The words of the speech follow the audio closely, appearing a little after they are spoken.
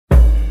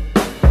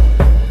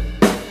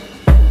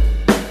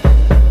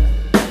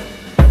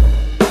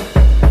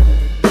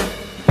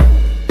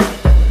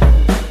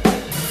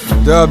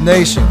Dub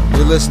Nation,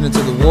 you're listening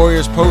to the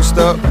Warriors Post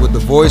Up with the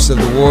voice of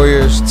the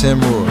Warriors,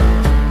 Tim Roye.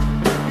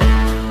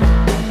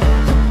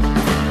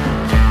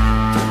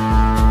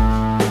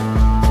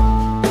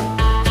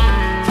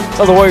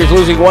 So the Warriors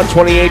losing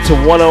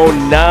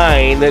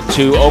 128-109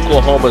 to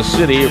Oklahoma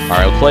City.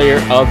 Our player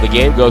of the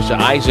game goes to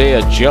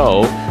Isaiah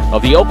Joe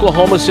of the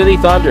Oklahoma City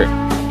Thunder.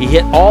 He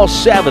hit all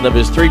 7 of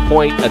his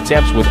three-point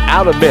attempts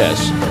without a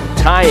miss,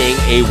 tying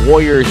a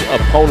Warriors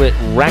opponent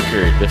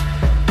record.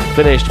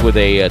 Finished with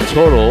a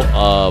total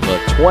of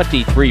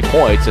 23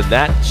 points, and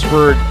that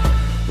spurred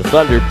the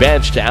Thunder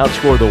bench to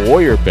outscore the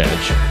Warrior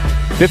bench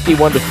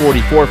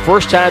 51-44.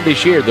 First time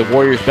this year the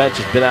Warriors bench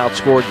has been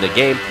outscored in the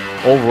game.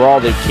 Overall,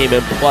 they came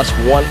in plus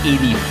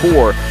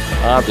 184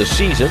 on the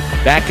season.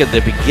 Back at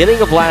the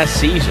beginning of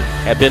last season,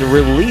 had been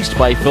released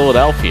by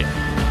Philadelphia.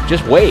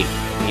 Just waived.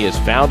 He has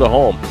found a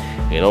home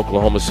in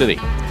Oklahoma City.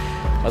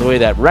 By the way,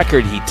 that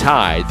record he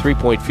tied,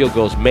 three-point field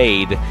goals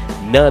made,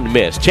 none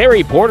missed.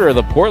 Terry Porter of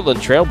the Portland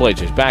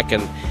Trailblazers back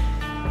in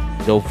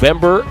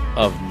November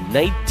of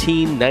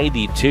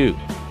 1992,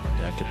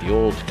 back at the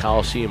old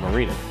Coliseum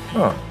Arena.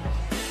 Huh.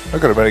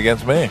 That could have been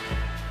against me.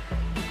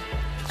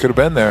 Could have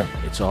been there.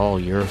 It's all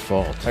your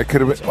fault. I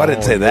could have been. Well, I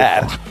didn't say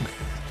that.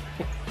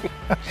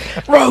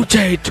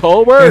 Roye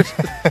Tolbert.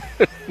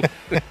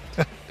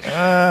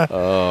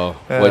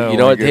 Well, you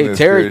know what? Hey,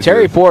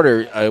 Terry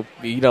Porter.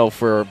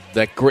 For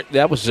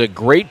that was a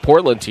great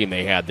Portland team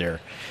they had there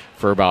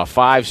for about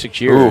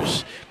 5-6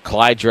 years. Ooh.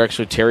 Clyde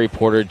Drexler, Terry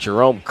Porter,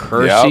 Jerome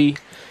Kersey,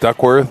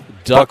 Duckworth,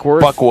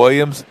 Buck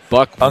Williams,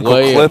 Uncle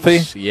Williams.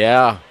 Cliffy.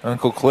 Yeah,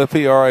 Uncle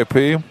Cliffy,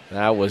 R.I.P.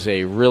 That was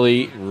a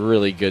really,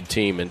 really good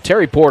team. And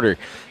Terry Porter,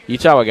 you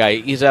talk about a guy.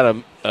 He's at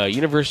a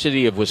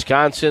University of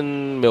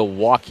Wisconsin,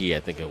 Milwaukee, I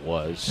think it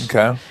was.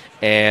 Okay,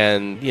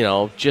 and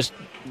just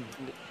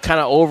kind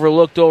of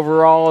overlooked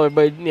overall,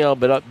 everybody,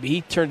 but he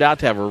turned out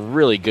to have a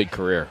really good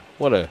career.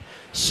 What a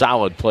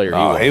solid player he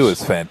was. Oh, he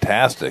was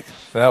fantastic.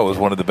 That was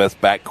one of the best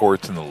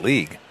backcourts in the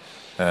league.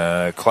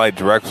 Clyde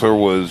Drexler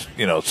was,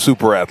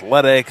 super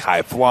athletic,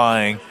 high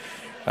flying,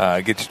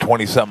 gets you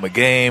 20-something a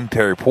game.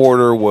 Terry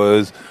Porter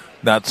was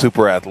not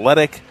super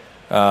athletic,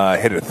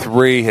 hit a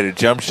three, hit a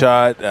jump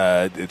shot,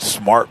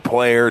 smart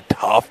player,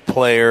 tough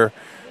player.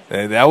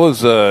 And that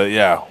was,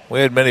 we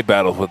had many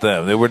battles with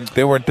them.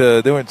 They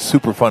weren't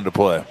super fun to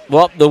play.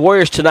 Well, the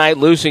Warriors tonight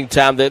losing,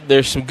 Tom.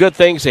 There's some good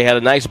things. They had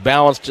a nice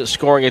balanced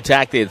scoring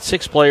attack. They had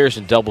 6 players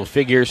in double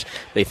figures.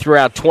 They threw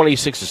out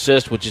 26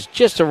 assists, which is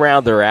just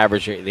around their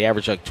average. They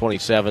averaged like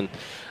 27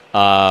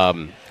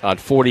 on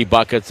 40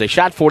 buckets. They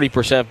shot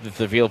 40% from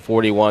the field,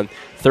 41,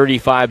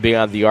 35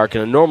 beyond the arc.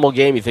 In a normal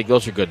game, you think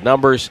those are good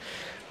numbers.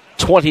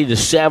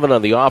 20-7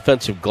 on the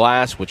offensive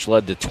glass, which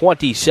led to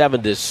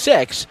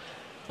 27-6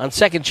 on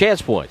second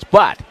chance points.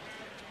 But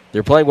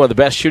they're playing one of the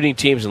best shooting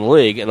teams in the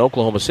league, and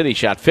Oklahoma City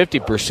shot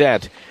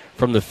 50%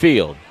 from the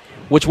field,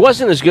 which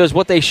wasn't as good as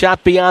what they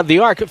shot beyond the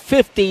arc,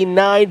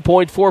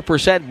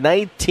 59.4%,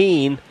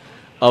 19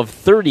 of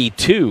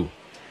 32.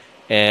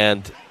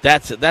 And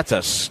that's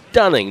a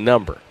stunning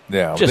number.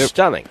 Yeah, just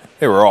stunning.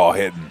 They were all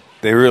hitting.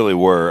 They really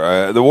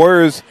were. The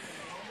Warriors,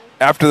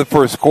 after the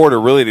first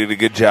quarter, really did a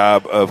good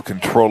job of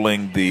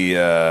controlling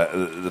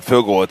the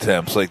field goal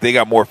attempts. Like, they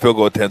got more field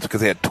goal attempts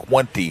because they had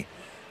 20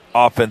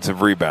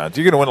 offensive rebounds.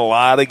 You're going to win a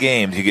lot of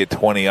games. You get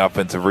 20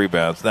 offensive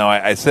rebounds. Now,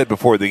 I said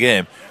before the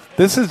game,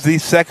 this is the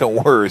second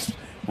worst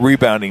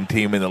rebounding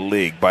team in the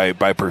league by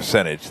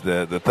percentage.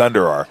 The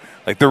Thunder are.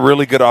 Like, they're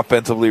really good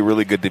offensively,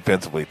 really good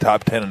defensively.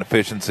 Top 10 in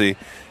efficiency.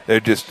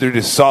 They're just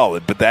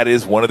solid, but that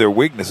is one of their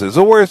weaknesses.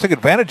 The Warriors took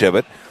advantage of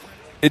it.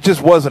 It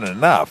just wasn't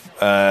enough.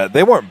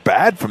 They weren't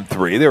bad from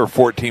 3. They were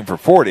 14 for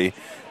 40. It's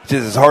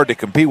just it's hard to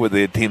compete with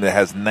a team that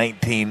has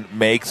 19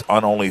 makes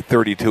on only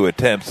 32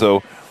 attempts.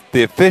 So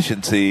the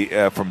efficiency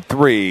from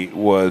 3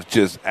 was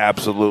just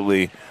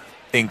absolutely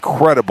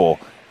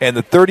incredible. And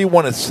the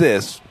 31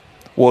 assists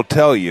will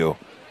tell you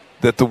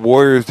that the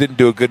Warriors didn't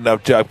do a good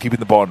enough job keeping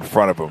the ball in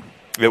front of them.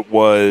 It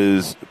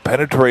was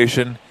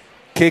penetration,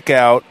 kick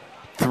out,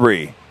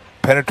 3.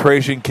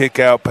 Penetration, kick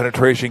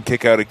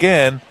out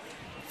again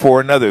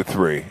for another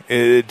 3.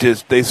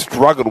 They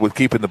struggled with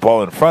keeping the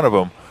ball in front of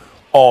them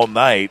all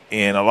night.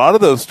 And a lot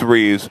of those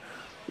threes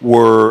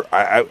were,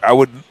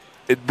 I'd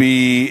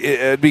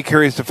be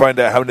curious to find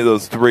out how many of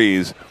those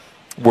threes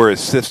were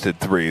assisted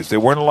threes. There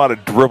weren't a lot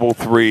of dribble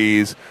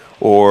threes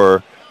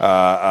or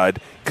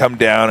come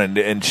down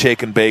and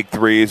shake and bake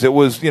threes. It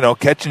was,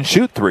 catch and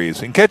shoot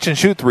threes. And catch and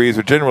shoot threes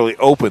are generally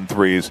open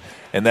threes,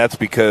 and that's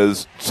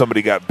because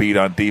somebody got beat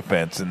on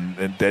defense.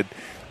 And that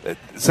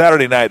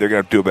Saturday night they're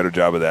going to do a better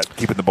job of that,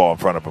 keeping the ball in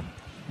front of them.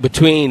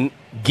 Between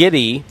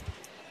Giddey,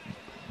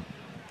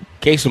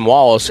 Cason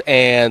Wallace,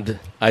 and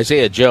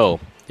Isaiah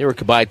Joe, they were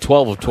combined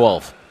 12 of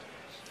 12.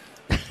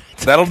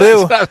 That'll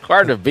do. It's not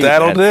hard to beat.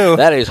 That'll do.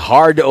 That is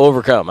hard to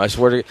overcome. I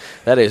swear to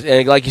that is.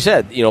 And like you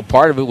said,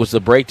 part of it was the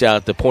breakdown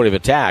at the point of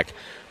attack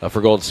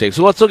for Golden State.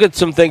 So let's look at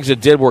some things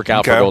that did work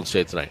out for Golden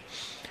State tonight.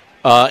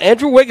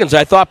 Andrew Wiggins,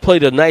 I thought,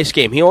 played a nice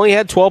game. He only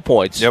had 12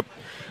 points. Yep.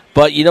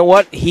 But you know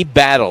what? He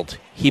battled.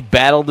 he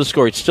battled to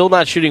score. He's still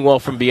not shooting well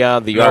from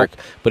beyond the arc,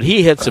 but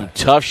he hit some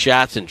tough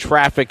shots in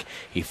traffic.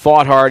 He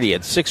fought hard. He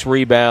had 6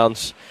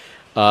 rebounds.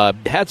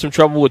 Had some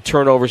trouble with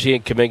turnovers. He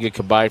and Kuminga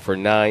combined for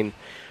 9.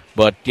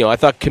 But, I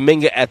thought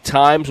Kuminga at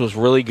times was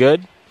really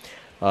good.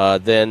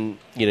 Then,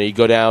 you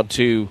go down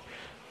to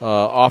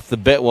off the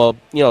bench. Well,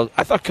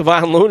 I thought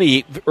Kevon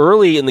Looney,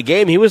 early in the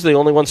game, he was the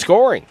only one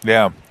scoring.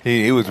 Yeah,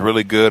 he was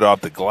really good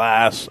off the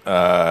glass,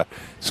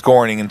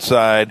 scoring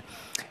inside.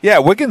 Yeah,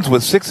 Wiggins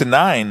was 6 and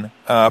 9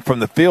 from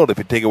the field if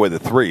you take away the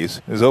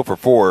threes. He was 0 for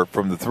 4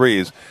 from the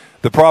threes.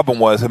 The problem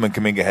was him and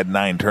Kuminga had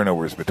 9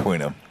 turnovers between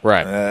them.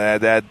 Right.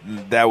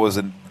 That was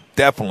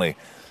definitely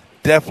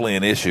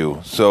an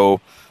issue.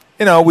 So,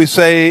 we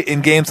say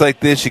in games like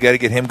this, you got to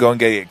get him going,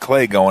 got to get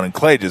Clay going, and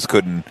Clay just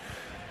couldn't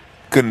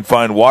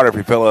find water if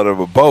he fell out of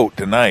a boat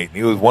tonight.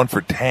 He was 1 for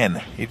 10.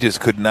 He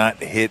just could not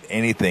hit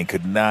anything,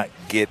 could not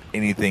get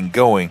anything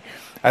going.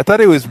 I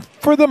thought he was,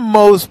 for the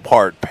most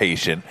part,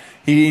 patient.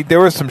 There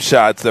were some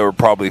shots that were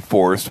probably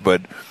forced,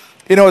 but,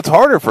 it's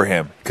harder for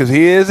him because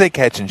he is a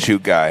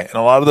catch-and-shoot guy, and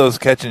a lot of those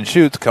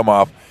catch-and-shoots come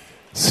off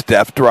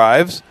Steph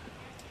drives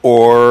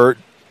or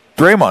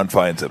Draymond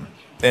finds him,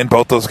 and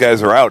both those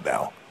guys are out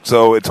now.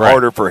 So it's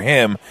harder for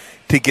him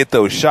to get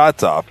those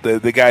shots off.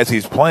 The guys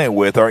he's playing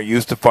with aren't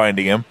used to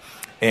finding him,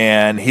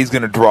 and he's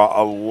going to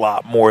draw a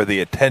lot more of the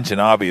attention,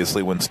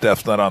 obviously, when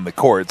Steph's not on the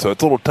court. So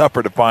it's a little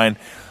tougher to find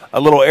a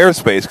little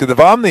airspace, because if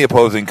I'm the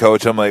opposing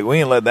coach, I'm like, we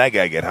ain't letting that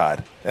guy get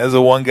hot. As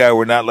a one guy,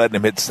 we're not letting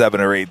him hit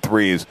 7 or 8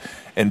 threes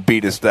and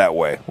beat us that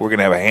way. We're going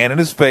to have a hand in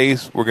his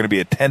face, we're going to be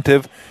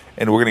attentive,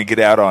 and we're going to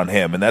get out on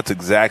him. And that's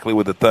exactly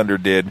what the Thunder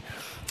did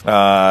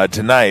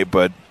tonight.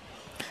 But,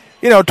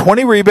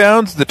 20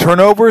 rebounds. The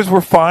turnovers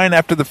were fine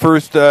after the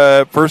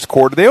first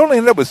quarter. They only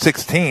ended up with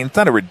 16. It's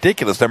not a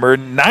ridiculous number.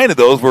 9 of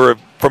those were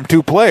from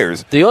 2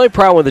 players. The only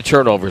problem with the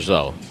turnovers,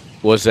 though,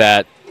 was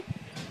that,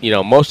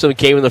 most of them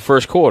came in the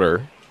first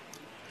quarter,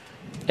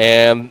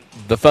 and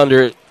the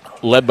Thunder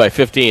led by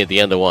 15 at the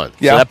end of one.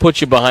 Yeah. So that puts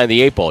you behind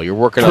the 8 ball. You're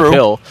working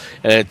uphill,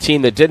 and a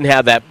team that didn't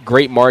have that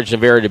great margin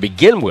of error to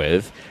begin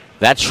with,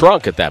 that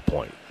shrunk at that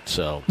point.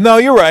 So no,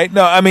 you're right.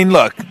 No, I mean,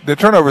 look, the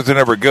turnovers are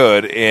never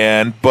good,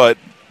 but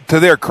to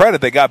their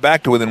credit, they got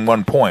back to within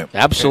 1 point.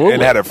 Absolutely.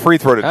 And had a free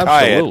throw to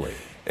tie it.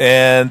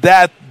 And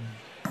that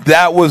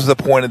was the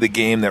point of the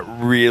game that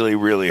really,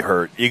 really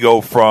hurt. You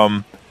go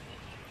from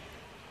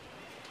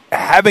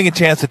having a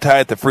chance to tie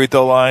at the free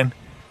throw line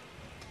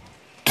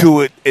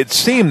to it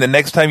seemed the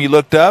next time you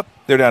looked up,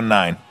 they're down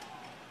 9.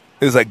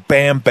 It was like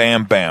bam,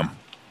 bam, bam.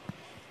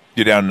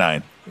 You're down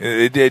 9.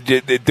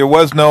 There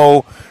was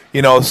no,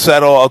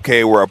 settle.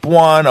 Okay, we're up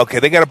 1. Okay,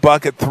 they got a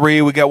bucket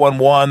 3. We got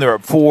 1-1. They're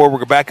up 4.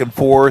 We're back and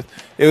forth.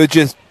 It was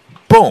just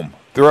boom.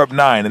 They're up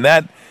 9, and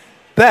that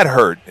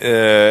hurt.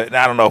 I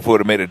don't know if it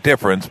would have made a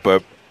difference,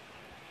 but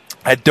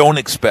I don't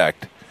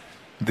expect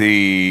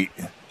the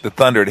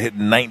Thunder to hit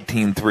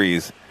 19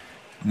 threes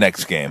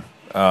next game.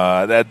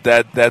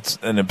 That's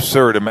an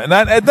absurd amount.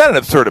 Not an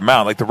absurd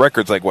amount. Like the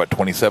record's like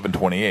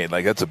 27-28.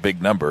 Like that's a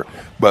big number.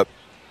 But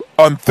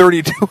on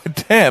 32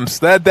 attempts,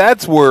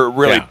 that's where it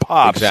really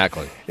pops.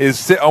 Exactly.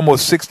 Is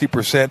almost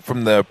 60%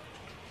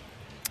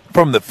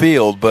 from the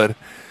field, but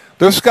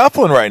they're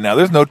scuffling right now.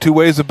 There's no two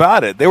ways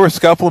about it. They were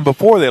scuffling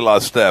before they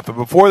lost Steph and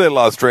before they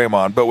lost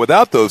Draymond, but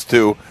without those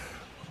two,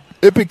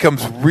 it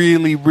becomes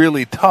really,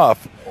 really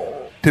tough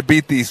to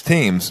beat these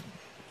teams.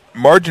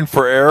 Margin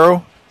for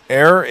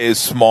error is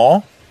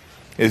small,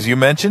 as you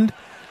mentioned.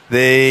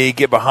 They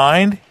get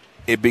behind,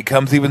 it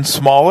becomes even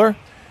smaller,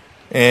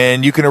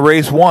 and you can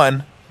erase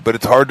 1, but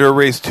it's hard to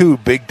erase 2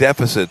 big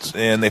deficits.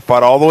 And they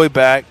fought all the way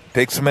back,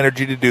 takes some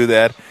energy to do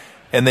that,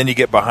 and then you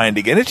get behind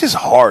again. It's just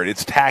hard.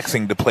 It's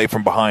taxing to play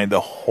from behind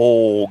the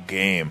whole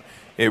game.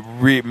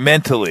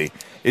 Mentally,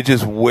 it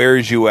just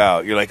wears you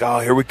out. You're like, oh,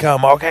 here we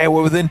come. Okay,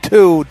 we're within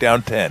 2,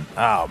 down 10.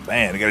 Oh,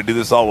 man, I got to do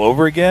this all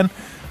over again?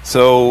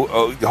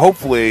 So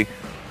hopefully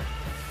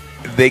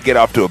they get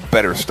off to a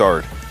better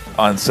start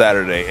on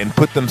Saturday and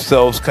put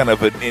themselves kind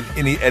of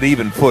at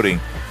even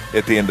footing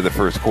at the end of the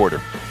first quarter.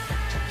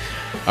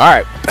 All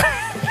right.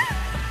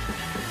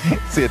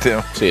 See you,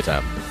 Tim. See you,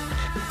 Tom.